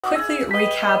Quickly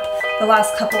recap the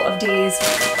last couple of days.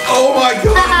 Oh my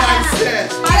god, I'm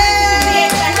set!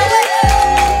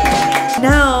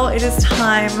 Now it is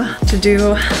time to do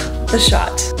the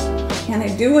shot. Can I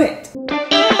do it?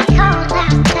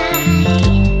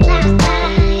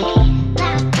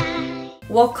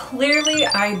 Well, clearly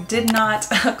I did not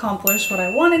accomplish what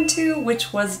I wanted to,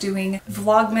 which was doing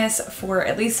Vlogmas for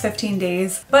at least 15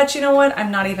 days. But you know what?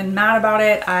 I'm not even mad about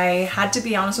it. I had to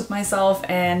be honest with myself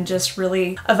and just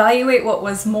really evaluate what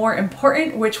was more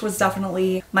important, which was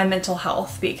definitely my mental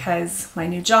health, because my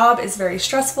new job is very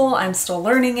stressful. I'm still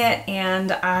learning it,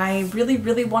 and I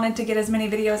really wanted to get as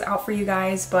many videos out for you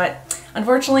guys, but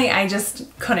unfortunately, I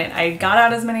just couldn't. I got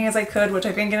out as many as I could, which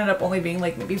I think ended up only being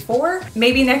like maybe 4.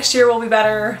 Maybe next year will be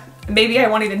better. Maybe I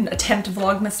won't even attempt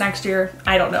Vlogmas next year.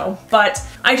 I don't know. But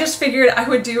I just figured I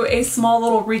would do a small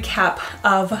little recap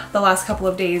of the last couple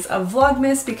of days of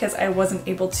Vlogmas because I wasn't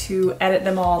able to edit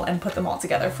them all and put them all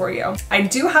together for you. I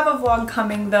do have a vlog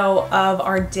coming though of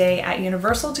our day at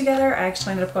Universal together. I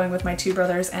actually ended up going with my 2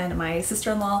 brothers and my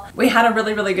sister-in-law. We had a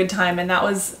really good time, and that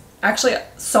was actually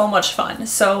so much fun.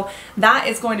 So that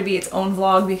is going to be its own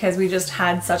vlog because we just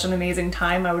had such an amazing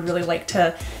time. I would really like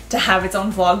to have its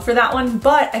own vlog for that one,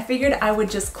 but I figured I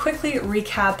would just quickly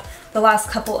recap the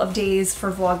last couple of days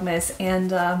for Vlogmas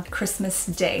and Christmas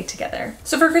Day together.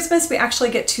 So for Christmas, we actually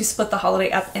get to split the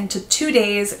holiday up into 2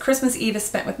 days. Christmas Eve is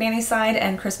spent with Manny's side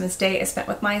and Christmas Day is spent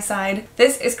with my side.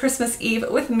 This is Christmas Eve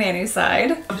with Manny's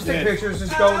side. Just take pictures,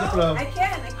 just go with the flow. I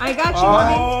can. I got you,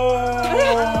 Mommy.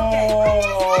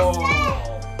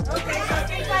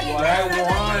 What I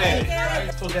wanted.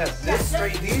 So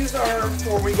these are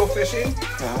for when you go fishing.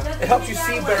 It helps you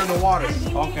see better in the water.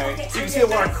 Okay. So you can see the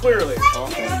water clearly.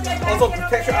 Okay. Also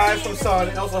protect your eyes from sun.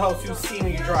 It also helps you see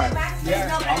when you drive.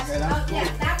 Yeah. Okay,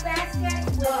 that's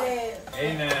cool.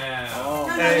 Hey now.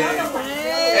 Hey.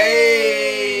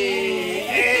 Hey.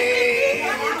 Hey.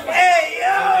 Yo.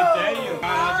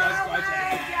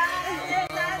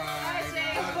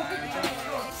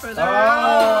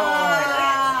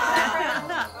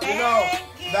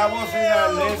 That wasn't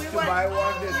that list to buy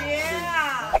one.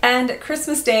 And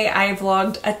Christmas Day, I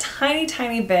vlogged a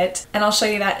tiny bit, and I'll show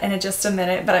you that in just a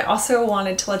minute, but I also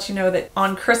wanted to let you know that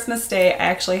on Christmas Day, I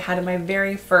actually had my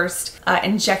very first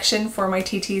injection for my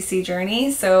TTC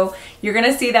Journey, so you're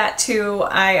gonna see that too.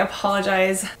 I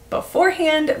apologize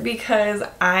beforehand because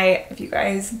I, if you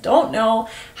guys don't know,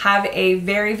 have a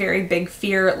very big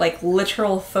fear, like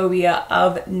literal phobia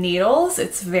of needles.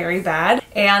 It's very bad,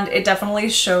 and it definitely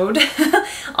showed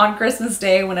on Christmas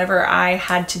Day whenever I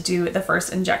had to do the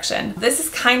first injection. This is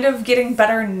kind of getting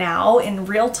better now in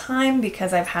real time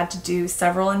because I've had to do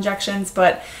several injections,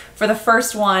 but for the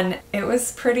first one, it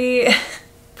was pretty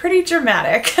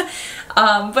dramatic.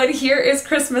 But here is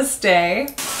Christmas Day.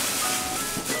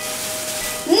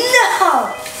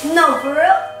 No, for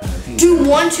real. Do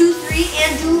 1, 2, 3,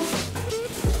 and do.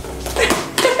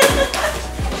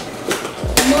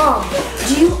 Mom,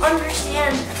 do you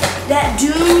understand that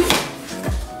dude?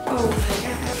 Oh my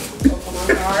god.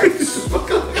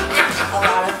 A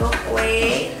lot of book.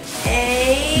 Wait.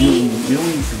 Hey. You don't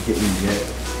need to get me yet.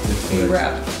 Hey,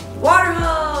 rep. Water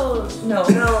hose. No.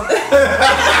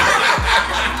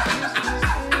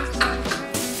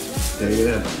 There you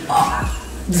go.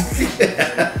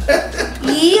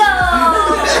 Yo.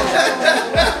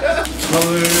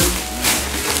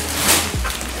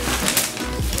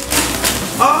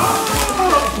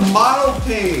 Oh, model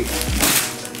pink.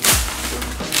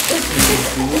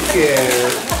 Yeah.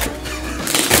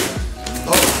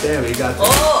 Oh, damn, you got that.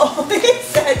 Oh, he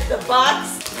said the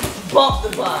box. Bump the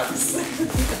box. I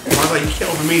was like, you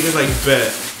can't open me. Just like,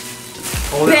 bet.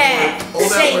 Bet.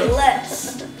 Say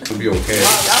less. It'll be okay.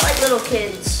 Wow, not like little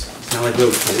kids. Not like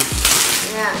little kids.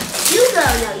 Yeah. You go,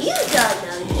 no, you go,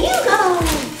 no, you go.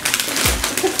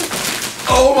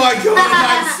 Oh my god,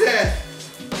 I'm set.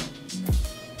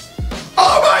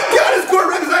 Oh my god, it's going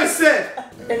right as I said.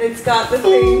 And it's got the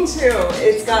thing too.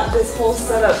 It's got this whole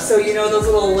setup. So you know those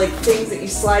little like things that you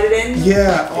slide it in?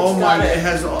 Yeah, oh my god, it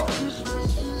has all.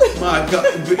 My god,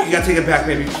 you gotta take it back,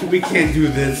 baby. We can't do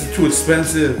this. It's too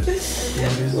expensive.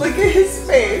 Look at his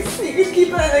face. You can keep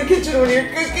it in the kitchen when you're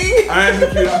cooking. I'm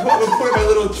put it in my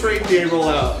little tray table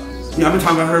out. Yeah, I've been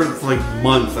talking about her for like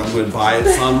months. I'm gonna buy it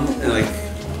some and like.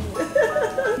 I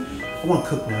wanna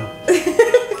cook now.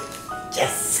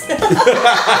 Yes.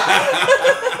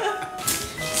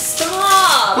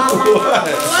 Stop.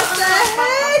 What the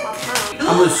heck?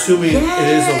 I'm assuming it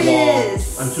is a wall.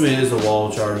 I'm assuming it is a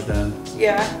wall charge then.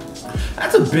 Yeah.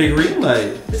 That's a big ring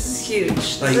light. This is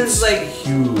huge. Like, this is like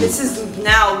huge. This is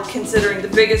now considering the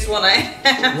biggest one I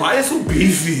have. Why is it so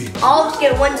beefy? I'll just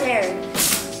get one tear.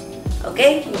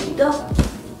 Okay, here you go.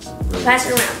 Pass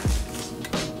it around.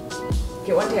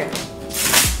 Get one tear.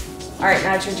 All right,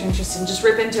 now it's your turn, Tristan. Just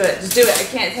rip into it. Just do it. I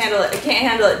can't handle it. I can't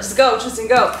handle it. Just go, Tristan,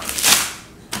 go.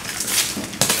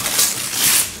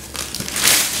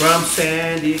 From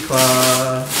Sandy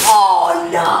Claus. Oh,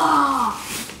 no.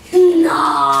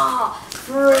 No.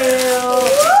 For real.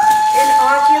 An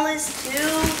Oculus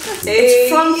too? Hey,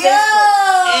 it's from yo.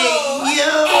 Hey, yo.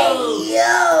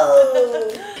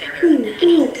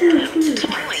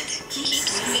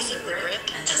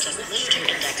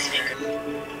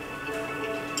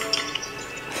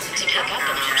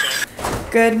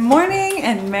 Good morning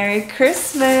and Merry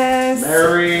Christmas.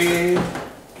 Merry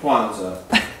Kwanzaa.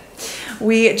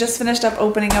 We just finished up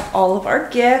opening up all of our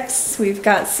gifts. We've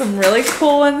got some really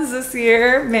cool ones this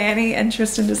year. Manny and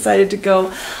Tristan decided to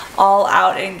go all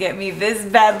out and get me this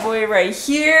bad boy right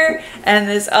here and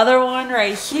this other one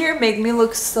right here. Make me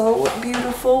look so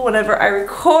beautiful whenever I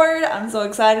record. I'm so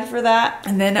excited for that.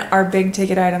 And then our big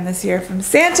ticket item this year from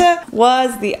Santa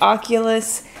was the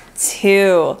Oculus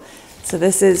 2. So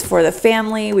this is for the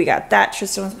family. We got that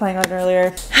Tristan was playing on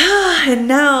earlier. And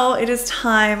now it is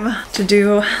time to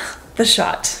do the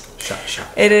shot. Shot.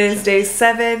 It is day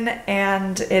 7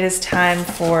 and it is time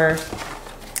for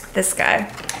this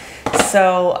guy.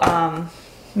 So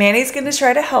Manny's gonna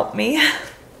try to help me.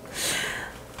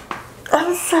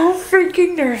 I'm so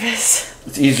freaking nervous.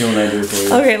 It's easier when I do it for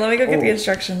you. Okay, let me go get the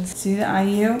instructions. See the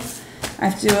IU? I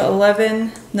have to do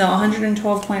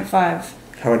 112.5.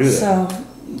 How do I do that? So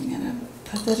I'm gonna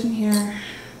put that in here.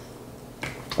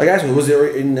 Like actually, was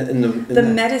it in the The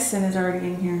medicine is already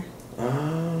in here.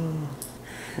 Oh.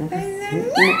 Okay.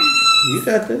 You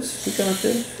got this. You got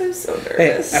this. I'm so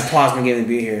nervous. Hey, I paused my game to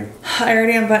be here. I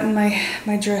already unbuttoned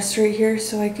my dress right here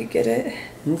so I could get it.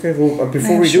 Okay, well,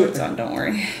 before I we have do shorts it, on, don't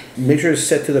worry. make sure it's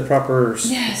set to the proper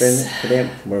Yes.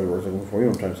 whatever we're looking for. You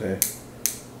know what I'm trying to say.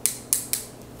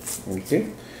 Okay.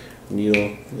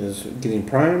 Needle is getting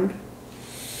primed.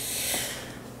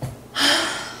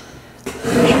 How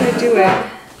should I do it?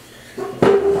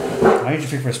 I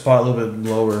usually pick for a spot a little bit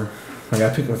lower. Like I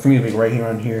pick for me to pick right here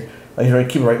on here. I usually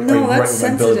keep it right. No, right, that's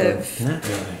right with my belly sensitive. button. Not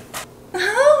really.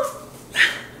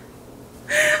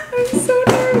 I'm so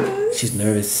nervous. She's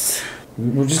nervous.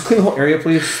 We'll just clean the whole area,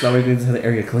 please. That way we can have the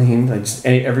area cleaned. Like just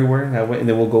everywhere. That way, and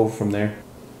then we'll go from there.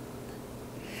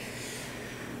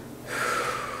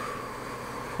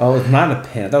 Oh, it's not a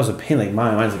pin. That was a pin like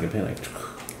mine. Mine's like a pin like.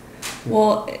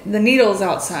 Well, the needle's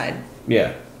outside.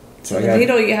 Yeah. So the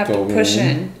needle you have to push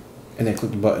in. And then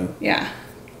click the button. Yeah.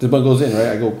 The button goes in, right?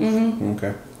 I go. Mm-hmm.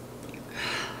 Okay.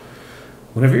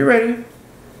 Whenever you're ready.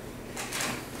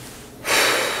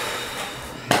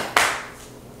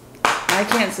 I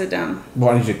can't sit down.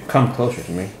 Well, I need you to come closer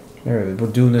to me. We're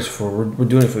doing this for. We're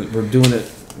doing it,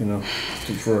 you know,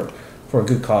 for a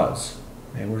good cause.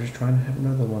 And we're just trying to have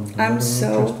another one. I'm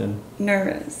so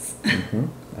nervous. Mm-hmm.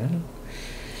 I know.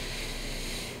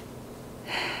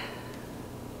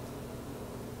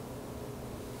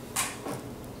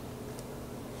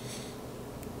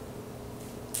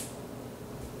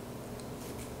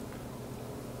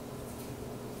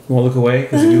 You want to look away?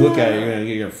 Because if you look at it,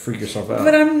 you're gonna freak yourself out.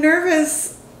 But I'm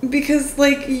nervous because,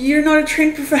 like, you're not a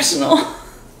trained professional.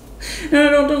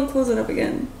 No, don't close it up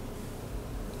again.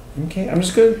 Okay, I'm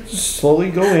just gonna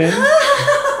slowly go in.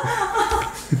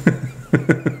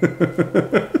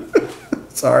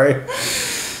 Sorry.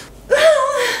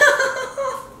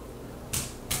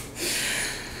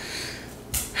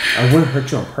 I wouldn't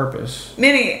hurt you on purpose.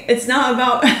 Manny, it's not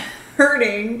about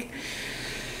hurting.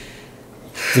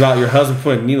 It's about your husband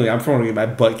putting a needle. I'm trying to get my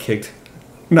butt kicked.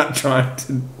 Not trying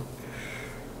to.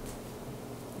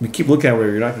 You keep looking at where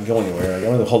you're not going to go anywhere. I'm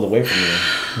going to hold away from you.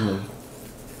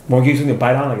 Want to give you something to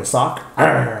bite on, like a sock?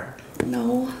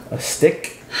 No. A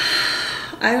stick?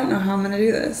 I don't know how I'm going to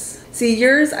do this. See,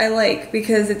 yours I like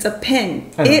because it's a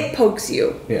pin. It pokes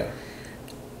you. Yeah.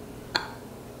 I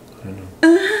know.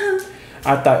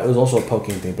 I thought it was also a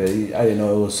poking thing, but I didn't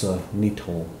know it was a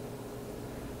needle.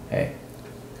 Hey.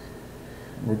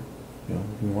 You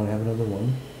want to have another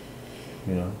one?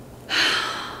 You know.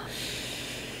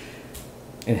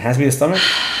 And it has to be the stomach?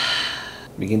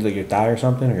 Begins like your thigh or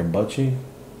something, or your butt cheek?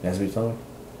 It has to be the stomach?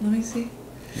 Let me see.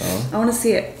 No? I want to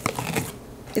see it.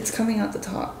 It's coming out the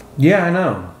top. Yeah, I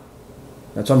know.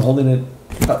 That's why I'm holding it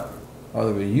up.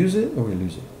 Either we use it or we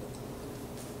lose it.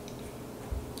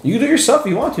 You can do it yourself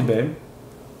if you want to, babe.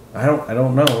 I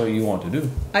don't know what you want to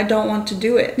do. I don't want to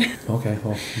do it. Okay,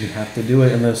 well, you have to do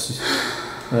it unless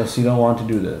you don't want to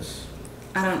do this.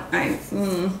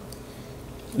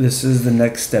 This is the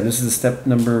next step. This is the step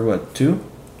number, what, 2?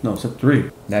 No, step 3.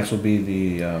 Next will be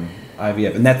the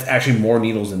IVF. And that's actually more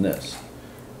needles than this.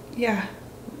 Yeah.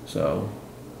 So.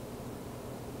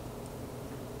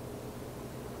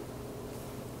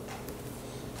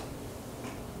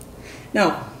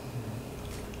 No.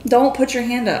 Don't put your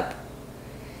hand up.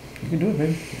 You can do it,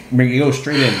 baby. You go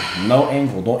straight in. No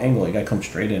angle. Don't angle. You gotta come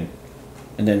straight in.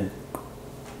 And then.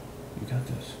 You got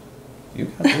this. You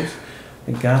got this.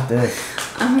 You got this.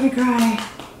 I'm gonna cry.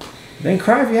 Then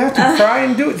cry if you have to. Cry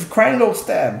and do it. Just cry and don't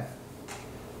stab.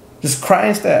 Just cry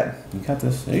and stab. You got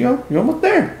this. There you go. You're almost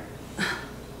there.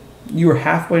 You were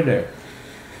halfway there.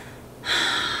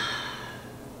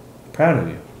 Proud of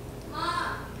you.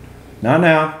 Not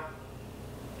now.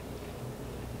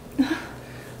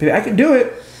 Baby, I can do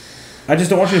it. I just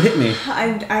don't want you to hit me.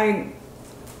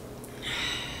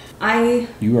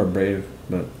 You are brave,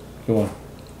 but go on.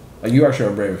 You actually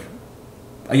are brave.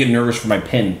 I get nervous for my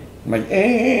pen. I'm like,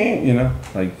 you know,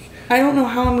 like. I don't know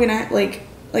how I'm gonna like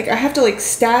I have to like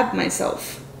stab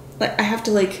myself. Like I have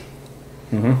to like.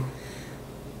 Mm-hmm.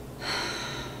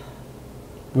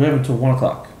 We have until 1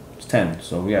 o'clock. It's 10,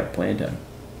 so we have plenty of time.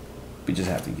 We just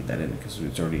have to get that in because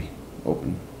it's already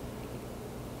open.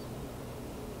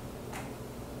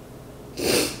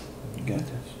 You got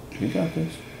this. You got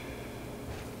this.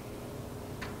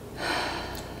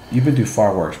 You've been through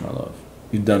far worse, my love.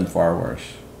 You've done far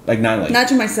worse. Like not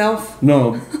to myself.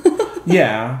 No.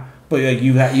 Yeah, but like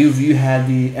you had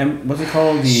the what's it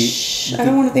called? Shh, I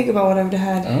don't want to think about what I've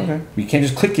had. Oh, okay. You can't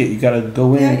just click it. You gotta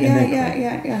go in.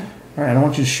 Yeah. All right. I don't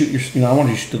want you to shoot your. I want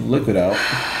you to shoot the liquid out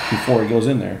before it goes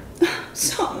in there. I'm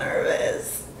so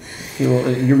nervous. Okay, well,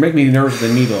 you're making me nervous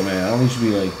with the needle, man. I don't need you to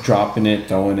be like dropping it,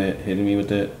 throwing it, hitting me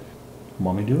with it.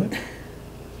 Want me to do it?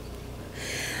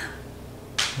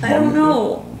 I don't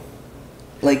know.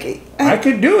 Like I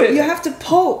could do it. You have to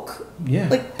poke. Yeah.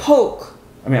 Like poke.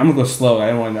 I mean, I'm gonna go slow. I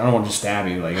don't want to stab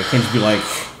you. Like I can't just be like,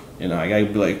 I gotta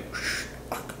be like.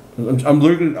 I'm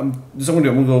literally. This is what I'm gonna do.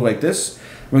 I'm gonna go like this.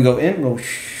 I'm gonna go in. Go.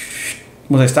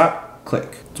 When I stop,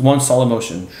 click. It's one solid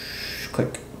motion.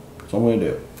 Click. That's what I'm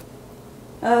gonna do.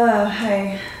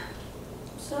 Hi.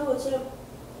 So what's up?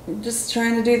 I'm just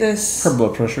trying to do this. Her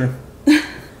blood pressure.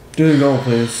 Do the goal,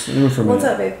 please. What's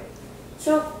up, babe?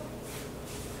 So,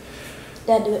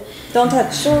 Dad, do it. Don't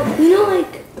touch. So, you know,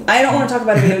 like... I don't want to talk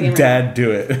about a video game. Dad,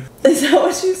 do it. Is that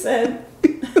what you said?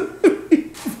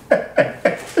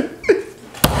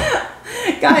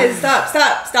 Guys,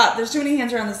 stop. There's too many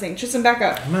hands around this thing. Tristan, back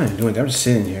up. I'm not even doing it. I'm just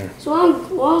sitting here. So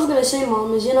what I was going to say,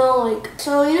 Mom, is, you know, like...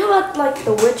 So, you know about, like,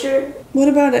 The Witcher? What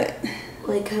about it?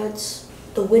 Like, how it's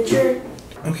The Witcher?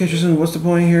 Okay, Tristan, what's the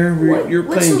point here? You're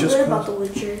what's playing so just good about The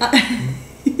Witcher?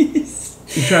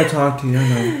 You try to talk to you, I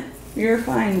know. You're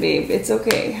fine, babe. It's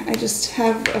okay. I just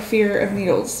have a fear of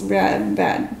needles.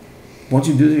 Bad. Once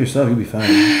you do it yourself, you'll be fine.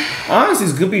 Honestly,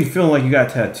 it's good to be feeling like you got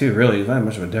a tattoo. Really, it's not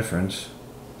much of a difference.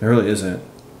 There really isn't.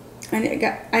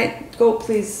 Go,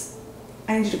 please.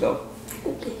 I need you to go.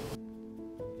 Okay.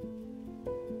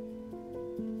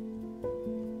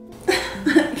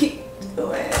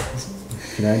 Do it.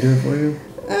 Can I do it for you?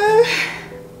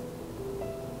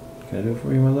 Can I do it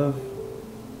for you, my love?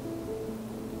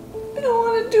 I don't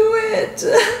want to do it.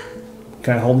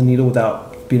 Can I hold the needle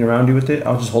without being around you with it?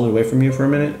 I'll just hold it away from you for a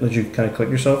minute. Let you kind of click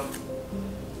yourself.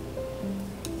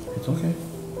 It's okay.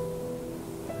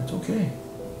 It's okay.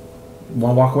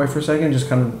 Want to walk away for a second? Just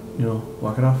kind of,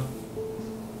 walk it off.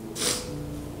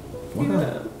 Walk it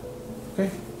off. Okay.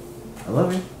 I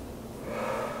love you.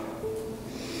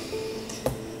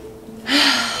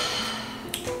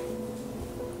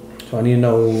 So I need to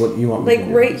know what you want me to do.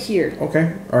 Like right here.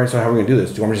 Okay. All right, so how are we going to do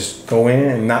this? Do you want me to just go in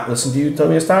and not listen to you tell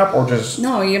me to stop? Or just...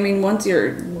 No, I mean, once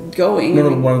you're going... No,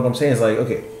 what I'm saying is like,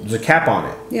 okay, there's a cap on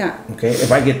it. Yeah. Okay, if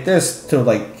I get this to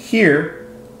like here,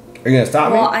 are you going to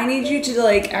stop me? Well, I need you to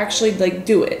like actually like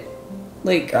do it.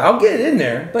 Like... I'll get it in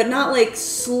there. But not like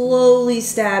slowly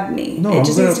stab me. No, it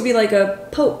just needs to be like a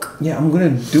poke. Yeah, I'm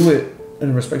going to do it at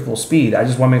a respectful speed. I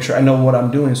just want to make sure I know what I'm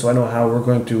doing so I know how we're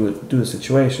going to do the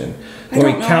situation. You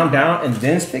want me to count down and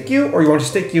then stick you? Or you want to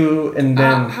stick you and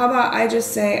then... how about I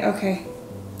just say, okay,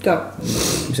 go. You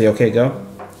say, okay, go?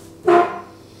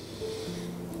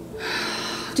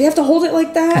 Do you have to hold it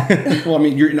like that? Well, I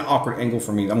mean, you're in an awkward angle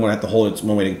for me. I'm going to have to hold it. It's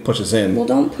one way to push this in. Well,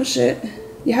 don't push it.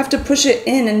 You have to push it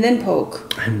in and then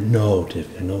poke. I know,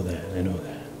 Tiffany. I know that.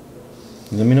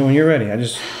 Let me know when you're ready. I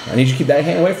need you to keep that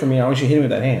hand away from me. I want you to hit me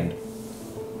with that hand.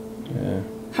 Yeah.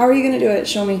 How are you going to do it?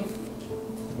 Show me.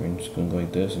 I'm just going to go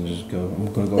like this and just go.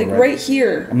 I'm going to go like right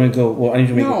here. I'm going to go. Well, I need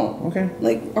you to make No. Okay.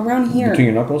 Like around here. Between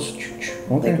your knuckles?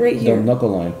 Okay. Like right here. The knuckle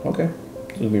line. Okay.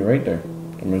 So it'll be right there.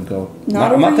 I'm going to go.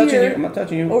 Not I'm over not touching here. you. I'm not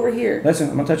touching you. Over here. Listen,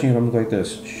 I'm not touching you. I'm going to go like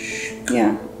this.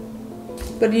 Yeah.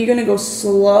 But are you gonna go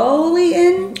slowly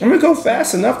in? I'm gonna go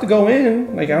fast enough to go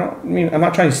in. Like, I mean, I'm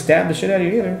not trying to stab the shit out of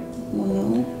you either.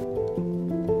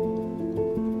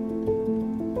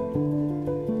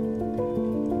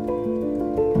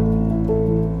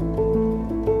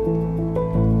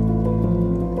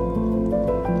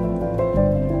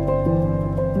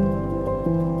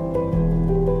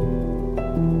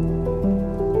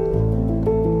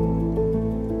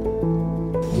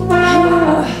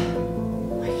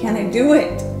 Do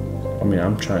it. I mean,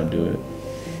 I'm trying to do it.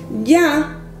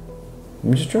 Yeah.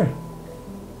 Let me just try.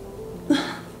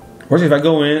 Or if I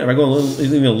go in, if I go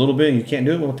even a little bit and you can't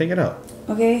do it, we'll take it out.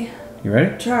 Okay. You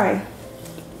ready? Try.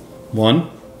 1.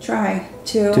 Try.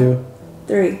 2. 2.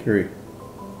 3. 3.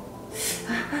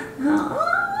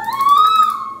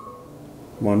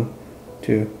 1,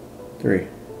 2, 3.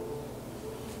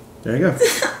 There you go.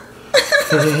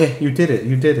 Hey, you did it.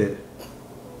 You did it.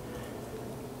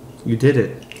 You did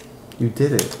it. You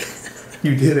did it.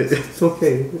 You did it. It's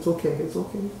okay. It's okay. It's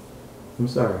okay. I'm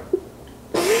sorry.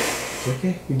 It's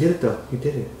okay. You did it though. You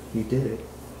did it. You did it.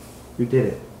 You did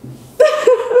it.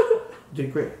 You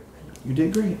did great. You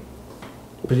did great.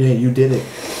 But yeah, you did it.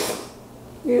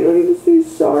 You don't need to say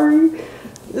sorry.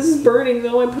 This is burning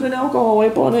though. I put an alcohol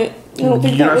wipe on it. I don't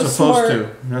think You're that not was supposed smart. to.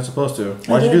 You're not supposed to.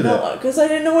 Why'd you do that? Because I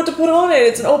didn't know what to put on it.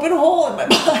 It's an open hole in my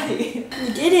body.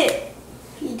 You did it.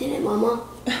 You did it, Mama.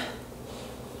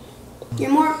 You're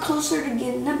more closer to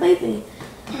getting that baby.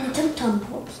 In the tum-tum.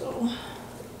 Hope so.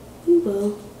 You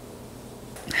will.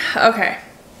 Okay.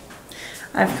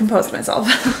 I've composed myself.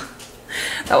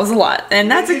 That was a lot.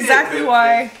 And that's exactly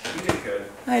why You did good.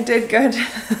 I did good. You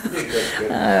did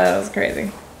good. That was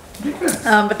crazy.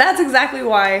 But that's exactly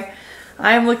why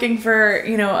I'm looking for,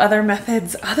 you know, other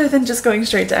methods other than just going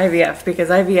straight to IVF, because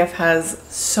IVF has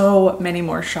so many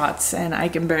more shots and I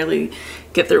can barely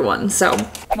get through one. So,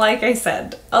 like I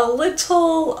said, a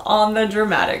little on the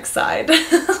dramatic side.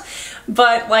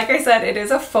 But like I said, it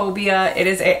is a phobia. It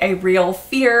is a real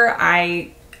fear. I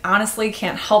honestly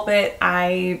can't help it.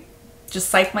 I just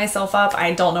psych myself up.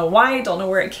 I don't know why, don't know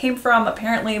where it came from.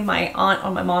 Apparently my aunt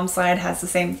on my mom's side has the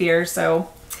same fear, so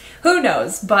who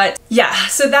knows? But yeah,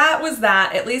 so that was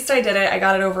that. At least I did it. I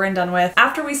got it over and done with.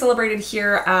 After we celebrated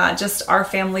here, just our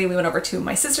family, we went over to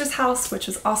my sister's house, which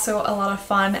was also a lot of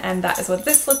fun, and that is what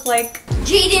this looked like.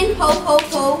 Jaden, ho, ho,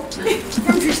 ho.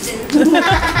 From Tristan. Tristan,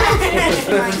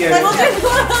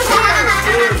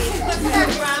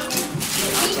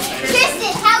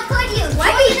 how could you?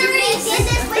 Why you already did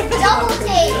this with double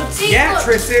tape? Yeah,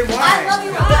 Tristan, why? I love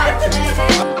you, my marketing.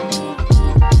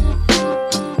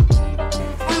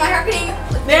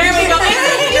 There we go.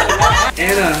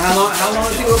 Anna, how long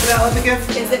does he open that up again?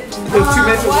 Is it 2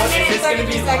 minutes. 1 minute and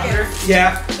 32 seconds?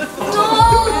 Yeah.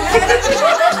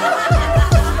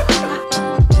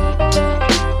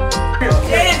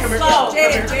 Jaden, slow.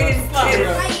 Jaden, slow.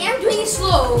 I am doing it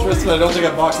slow. Tristan, I don't think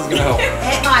that box is gonna help.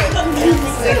 It might.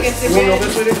 You wanna go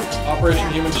this way, dude? Operation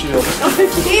Human Shield.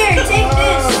 Here, take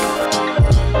this.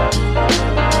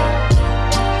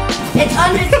 It's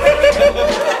under the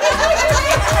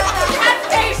That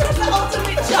face was the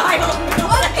ultimate child.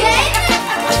 Okay.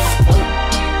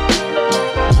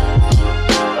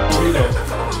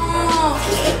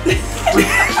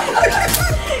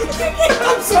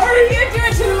 I'm sorry. You're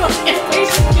doing to the most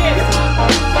impatient kid.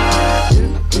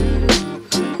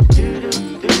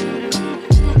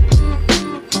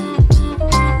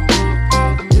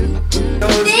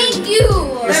 Thank you.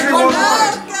 Let's go.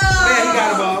 Yeah, he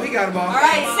got a ball. He got a ball. All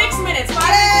right, 6 minutes, 5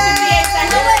 minutes, 58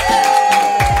 seconds.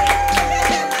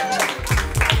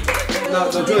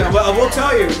 No, Julian, I will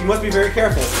tell you, you must be very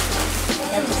careful.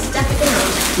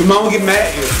 Your mom will get mad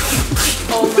at you.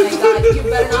 Oh my god, you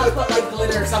better not put like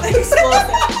glitter or something explosive.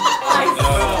 I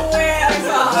swear to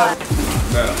God.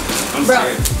 No, I'm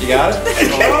scared. You got it?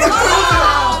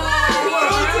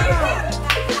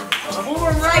 Like, move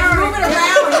it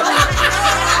around.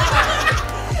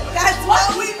 That's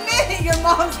what we meant. Your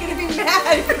mom's gonna be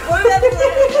mad if you put it everywhere.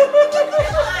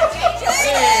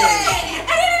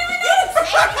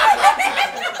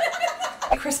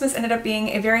 Christmas ended up being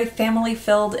a very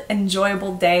family-filled,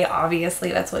 enjoyable day.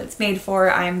 Obviously, that's what it's made for.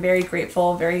 I am very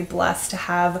grateful, very blessed to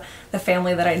have the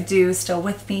family that I do still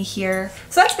with me here.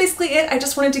 So that's basically it. I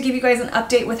just wanted to give you guys an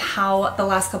update with how the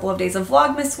last couple of days of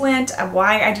Vlogmas went,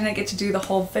 why I didn't get to do the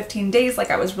whole 15 days like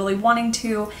I was really wanting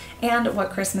to, and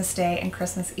what Christmas Day and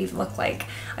Christmas Eve looked like.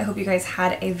 I hope you guys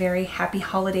had a very happy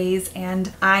holidays,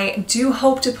 and I do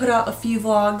hope to put out a few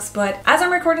vlogs, but as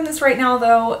I'm recording this right now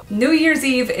though, New Year's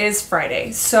Eve is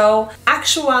Friday. So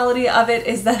actuality of it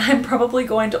is that I'm probably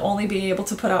going to only be able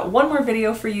to put out one more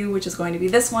video for you, which is going to be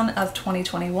this one of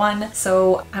 2021.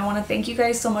 So I want to thank you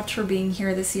guys so much for being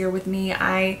here this year with me.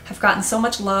 I have gotten so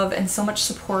much love and so much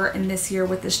support in this year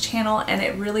with this channel, and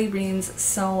it really means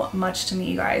so much to me,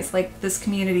 you guys. Like, this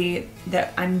community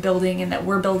that I'm building and that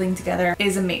we're building together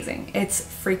is amazing. It's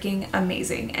freaking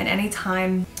amazing. And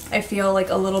anytime I feel like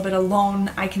a little bit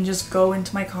alone, I can just go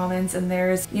into my comments and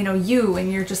there's, you know, you,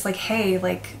 and you're just like, hey,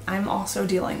 like, I'm also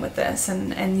dealing with this,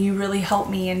 and you really help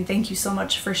me, and thank you so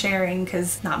much for sharing,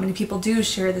 because not many people do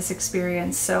share this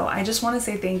experience. So I just want to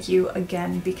say thank you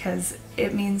again, because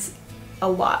it means a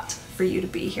lot for you to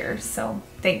be here. So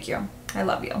thank you. I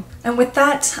love you. And with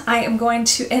that, I am going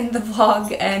to end the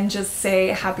vlog and just say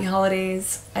happy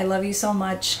holidays. I love you so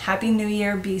much. Happy New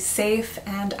Year. Be safe,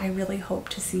 and I really hope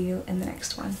to see you in the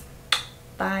next one.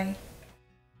 Bye.